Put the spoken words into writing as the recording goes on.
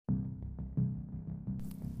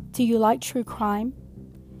Do you like true crime?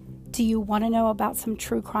 Do you want to know about some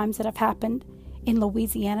true crimes that have happened in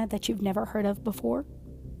Louisiana that you've never heard of before?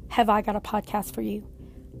 Have I got a podcast for you?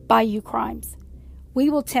 Bayou Crimes. We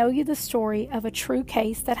will tell you the story of a true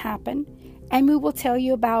case that happened, and we will tell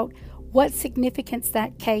you about what significance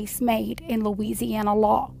that case made in Louisiana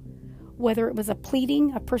law, whether it was a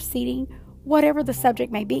pleading, a proceeding, whatever the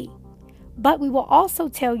subject may be. But we will also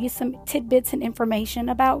tell you some tidbits and information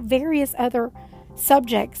about various other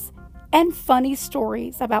subjects and funny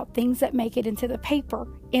stories about things that make it into the paper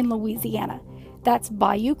in Louisiana. That's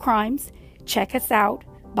Bayou Crimes. Check us out,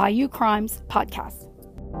 Bayou Crimes Podcast.